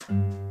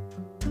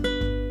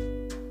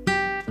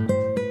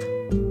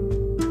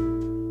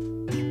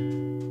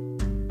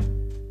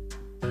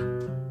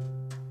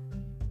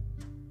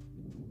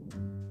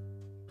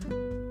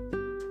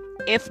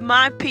If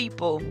my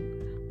people,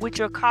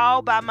 which are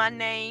called by my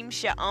name,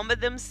 shall humble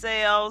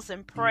themselves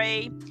and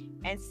pray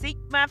and seek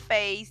my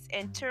face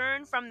and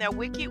turn from their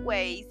wicked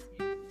ways,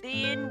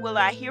 then will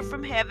I hear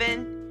from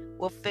heaven,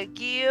 will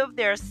forgive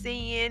their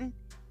sin,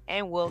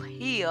 and will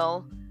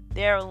heal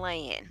their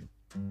land.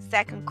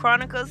 2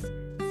 Chronicles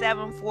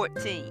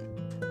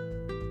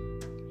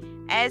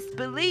 7:14. As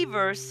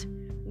believers,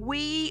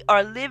 we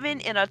are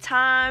living in a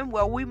time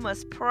where we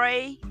must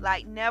pray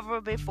like never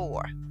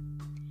before.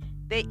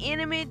 The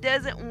enemy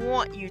doesn't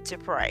want you to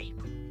pray.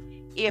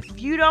 If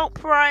you don't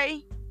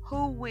pray,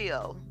 who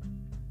will?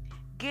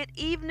 Good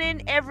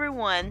evening,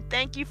 everyone.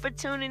 Thank you for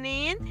tuning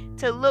in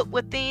to Look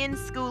Within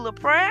School of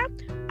Prayer.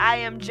 I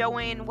am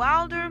Joanne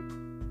Wilder.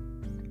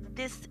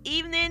 This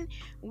evening,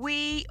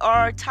 we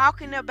are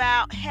talking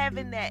about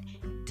having that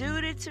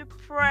duty to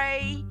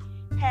pray,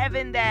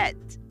 having that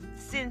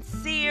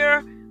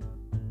sincere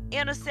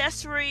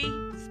intercessory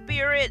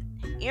spirit,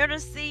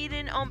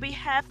 interceding on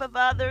behalf of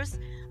others.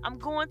 I'm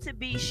going to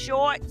be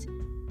short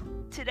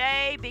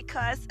today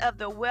because of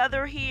the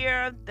weather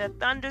here, the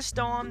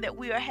thunderstorm that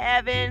we are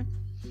having.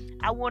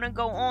 I want to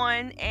go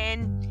on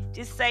and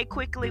just say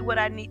quickly what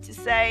I need to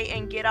say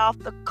and get off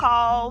the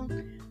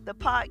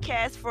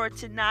podcast for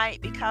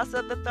tonight because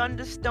of the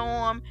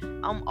thunderstorm.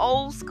 I'm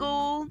old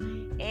school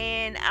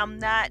and I'm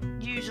not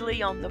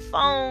usually on the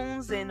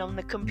phones and on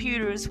the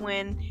computers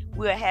when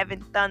we're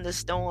having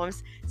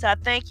thunderstorms. So I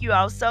thank you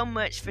all so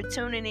much for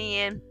tuning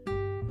in.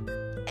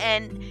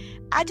 And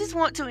I just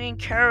want to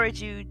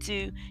encourage you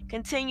to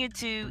continue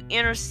to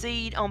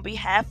intercede on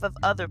behalf of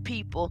other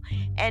people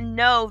and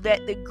know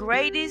that the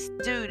greatest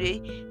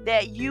duty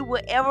that you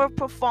will ever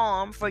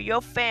perform for your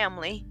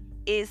family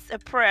is a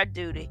prayer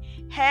duty.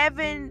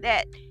 Having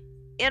that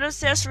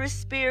intercessory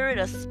spirit,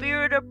 a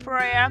spirit of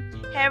prayer,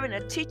 having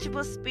a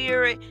teachable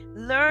spirit,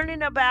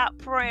 learning about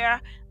prayer,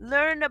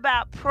 learning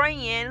about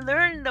praying,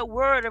 learning the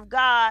word of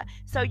God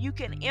so you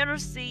can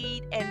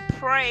intercede and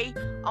pray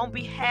on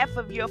behalf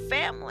of your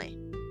family.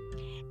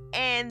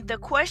 And the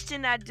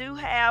question I do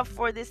have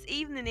for this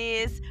evening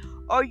is,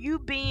 are you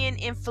being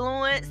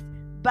influenced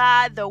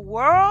by the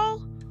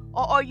world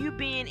or are you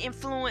being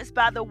influenced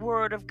by the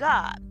word of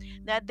God?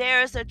 Now,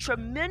 there's a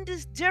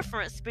tremendous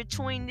difference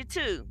between the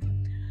two.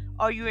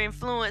 Are you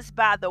influenced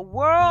by the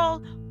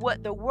world,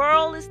 what the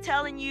world is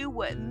telling you,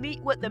 what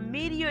the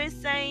media is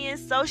saying,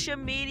 social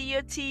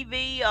media,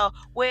 TV, or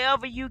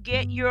wherever you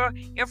get your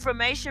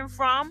information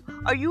from?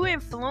 Are you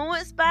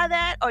influenced by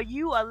that? Are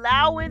you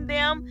allowing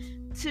them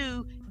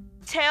to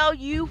tell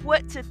you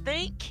what to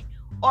think?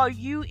 Are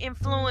you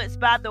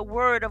influenced by the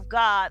Word of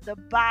God, the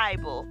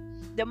Bible,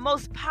 the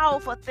most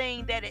powerful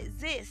thing that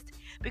exists?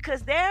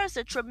 Because there's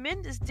a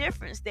tremendous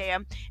difference there.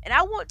 And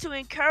I want to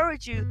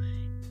encourage you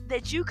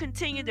that you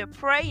continue to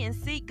pray and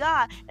seek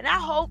God. And I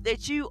hope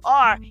that you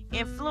are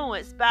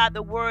influenced by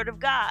the Word of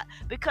God,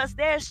 because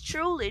there's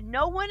truly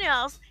no one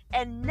else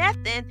and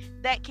nothing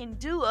that can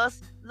do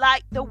us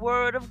like the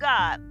Word of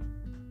God.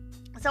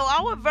 So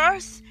our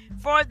verse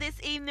for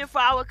this evening for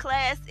our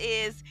class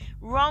is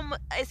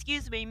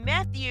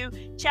Matthew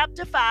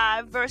chapter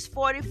 5 verse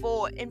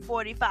 44 and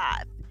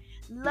 45.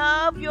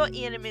 Love your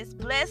enemies,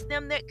 bless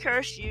them that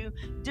curse you,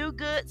 do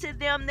good to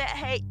them that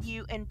hate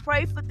you, and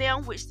pray for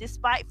them which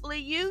despitefully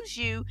use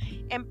you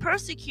and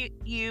persecute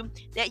you,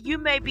 that you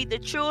may be the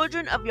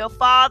children of your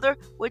Father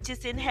which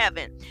is in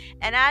heaven.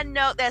 And I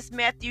know that's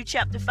Matthew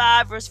chapter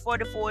 5 verse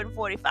 44 and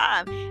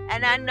 45.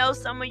 And I know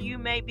some of you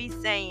may be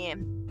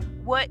saying,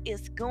 what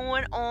is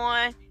going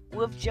on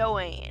with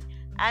Joanne?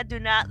 I do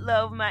not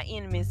love my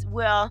enemies.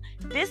 Well,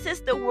 this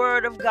is the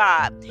word of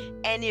God.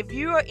 And if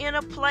you are in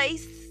a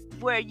place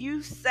where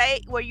you're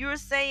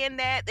saying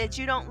that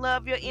you don't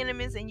love your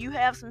enemies and you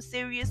have some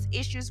serious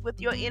issues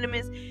with your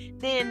enemies,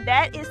 then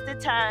that is the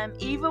time,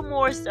 even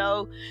more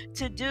so,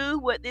 to do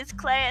what this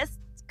class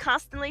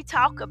constantly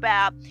talk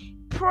about.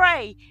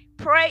 Pray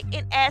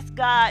and ask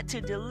God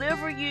to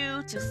deliver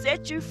you, to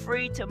set you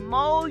free, to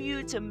mold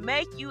you, to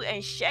make you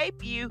and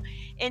shape you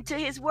into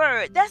His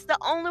Word. That's the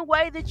only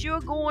way that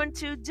you're going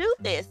to do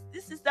this.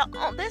 That's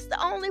the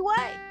only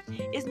way.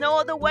 There's no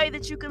other way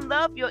that you can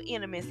love your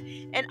enemies.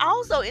 And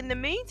also, in the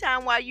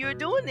meantime, while you're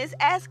doing this,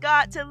 ask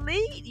God to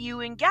lead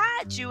you and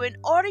guide you and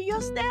order your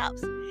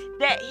steps,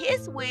 that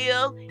His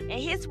will and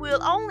His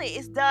will only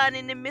is done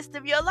in the midst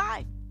of your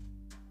life.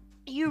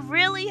 You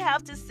really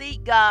have to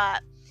seek God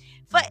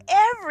for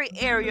every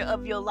area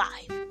of your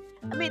life.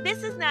 I mean,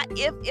 this is not,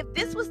 if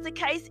this was the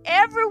case,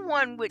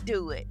 everyone would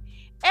do it.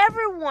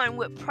 Everyone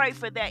would pray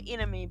for their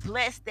enemy,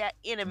 bless their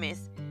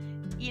enemies.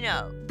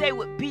 They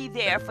would be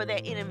there for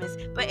their enemies.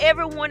 But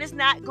everyone is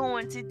not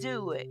going to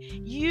do it.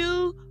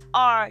 You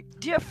are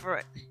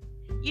different.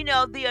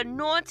 The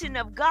anointing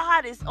of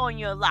God is on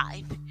your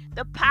life.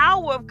 The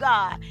power of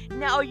God.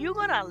 Now, are you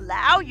going to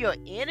allow your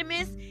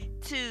enemies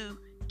to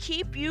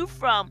keep you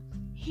from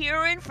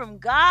hearing from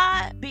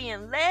God,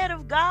 being led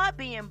of God,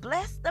 being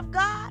blessed of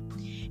God?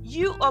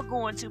 You are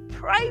going to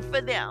pray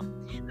for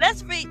them.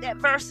 Let's read that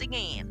verse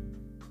again.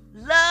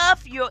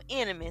 Love your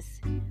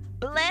enemies.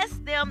 Bless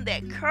them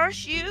that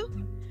curse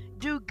you.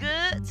 Do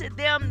good to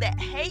them that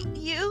hate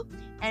you,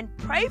 and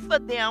pray for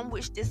them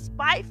which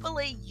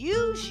despitefully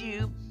use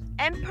you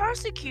and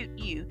persecute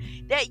you,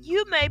 that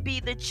you may be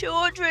the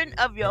children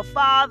of your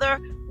Father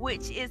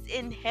which is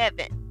in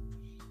heaven.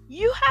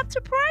 You have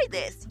to pray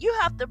this. You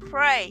have to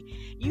pray.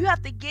 You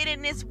have to get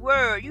in this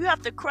word. You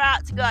have to cry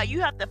out to God.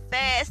 You have to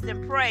fast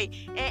and pray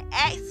and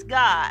ask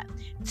God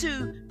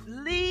to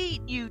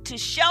lead you, to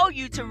show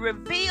you, to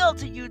reveal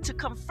to you, to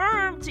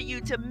confirm to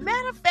you, to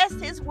manifest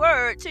his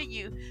word to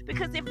you.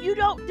 Because if you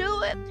don't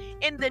do it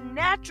in the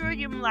natural,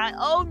 you're like,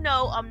 oh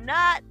no, I'm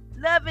not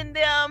loving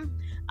them.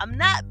 I'm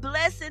not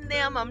blessing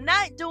them. I'm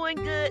not doing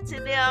good to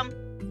them.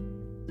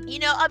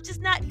 I'm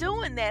just not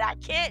doing that. I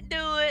can't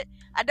do it.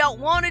 I don't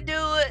want to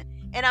do it,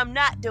 and I'm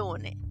not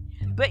doing it.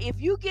 But if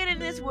you get in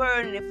this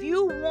word, and if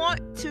you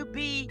want to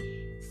be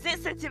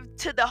sensitive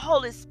to the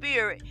Holy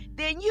Spirit,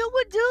 then you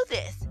will do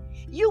this.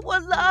 You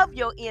will love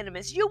your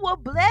enemies. You will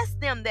bless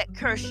them that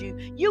curse you.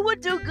 You will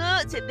do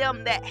good to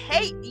them that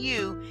hate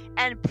you,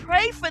 and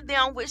pray for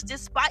them which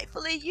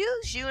despitefully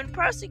use you and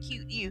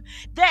persecute you,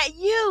 that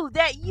you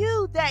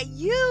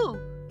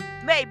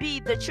may be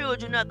the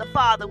children of the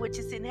Father which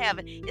is in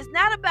heaven. It's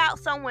not about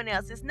someone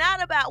else. It's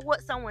not about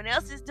what someone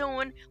else is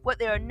doing, what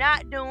they're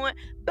not doing,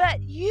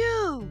 but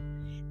you,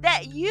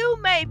 that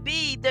you may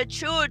be the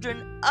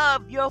children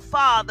of your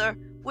Father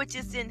which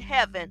is in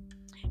heaven.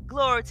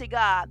 Glory to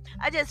God.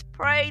 I just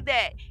pray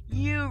that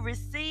you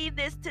receive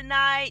this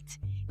tonight,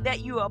 that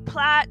you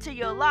apply it to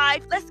your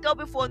life. Let's go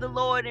before the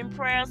Lord in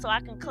prayer so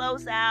I can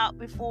close out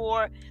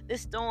before the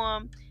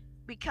storm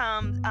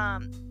becomes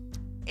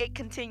it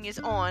continues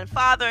on.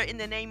 Father, in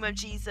the name of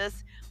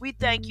Jesus, we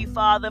thank you,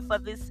 Father, for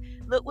this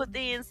Look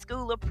Within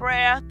School of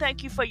Prayer.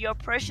 Thank you for your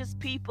precious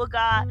people,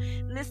 God,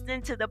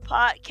 listening to the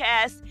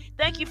podcast.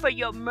 Thank you for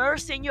your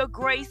mercy and your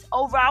grace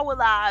over our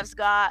lives,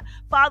 God.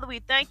 Father, we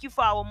thank you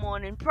for our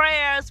morning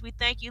prayers. We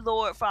thank you,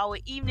 Lord, for our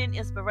evening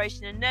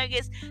inspiration and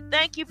nuggets.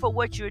 Thank you for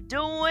what you're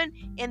doing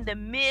in the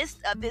midst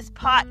of this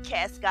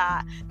podcast,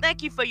 God.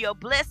 Thank you for your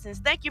blessings.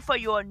 Thank you for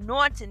your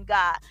anointing,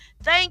 God.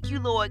 Thank you,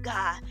 Lord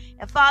God.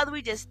 And Father,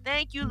 we just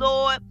thank you,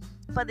 Lord,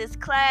 for this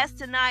class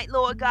tonight,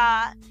 Lord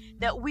God,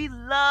 that we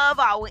love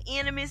our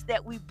enemies,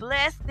 that we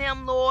bless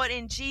them, Lord,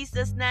 in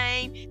Jesus'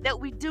 name, that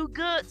we do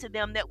good to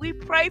them, that we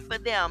pray for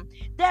them,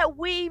 that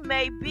we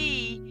may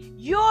be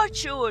your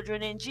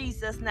children in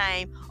Jesus'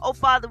 name. Oh,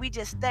 Father, we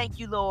just thank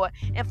you, Lord.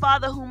 And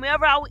Father,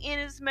 whomever our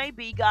enemies may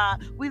be,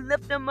 God, we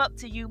lift them up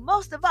to you.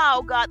 Most of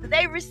all, God, that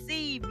they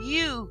receive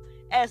you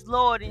as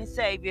Lord and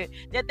Savior,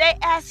 that they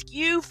ask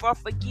you for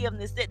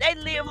forgiveness, that they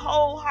live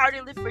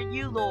wholeheartedly for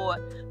you,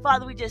 Lord.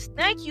 Father, we just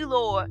thank you,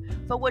 Lord,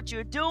 for what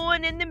you're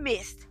doing in the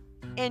midst,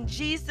 in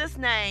Jesus'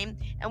 name,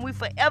 and we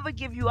forever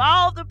give you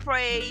all the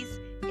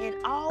praise and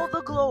all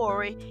the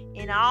glory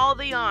and all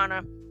the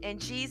honor. In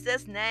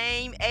Jesus'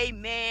 name,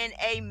 amen,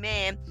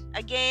 amen.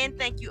 Again,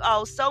 thank you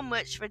all so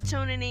much for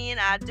tuning in.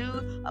 I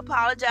do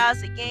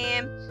apologize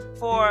again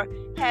for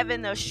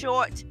having a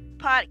short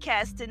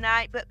podcast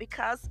tonight, but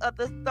because of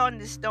the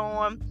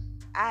thunderstorm,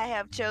 I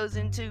have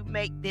chosen to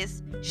make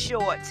this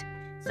short.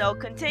 So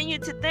continue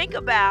to think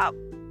about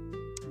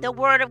the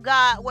Word of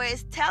God, where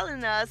it's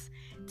telling us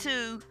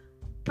to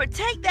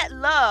protect that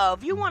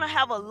love. You want to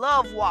have a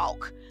love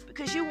walk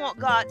because you want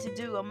God to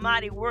do a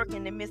mighty work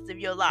in the midst of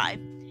your life.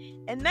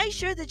 And make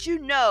sure that you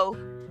know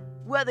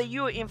whether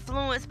you're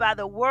influenced by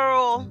the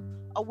world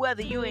or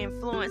whether you're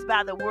influenced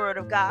by the Word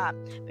of God,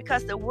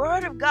 because the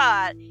Word of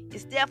God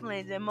is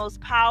definitely the most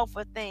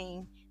powerful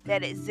thing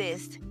that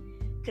exists.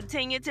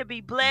 Continue to be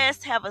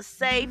blessed. Have a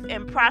safe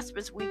and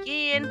prosperous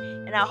weekend,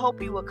 and I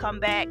hope you will come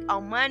back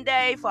on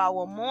Monday for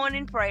our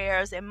morning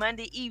prayers and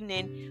Monday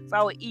evening for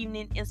our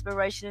evening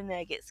inspiration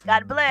nuggets.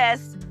 God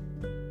bless.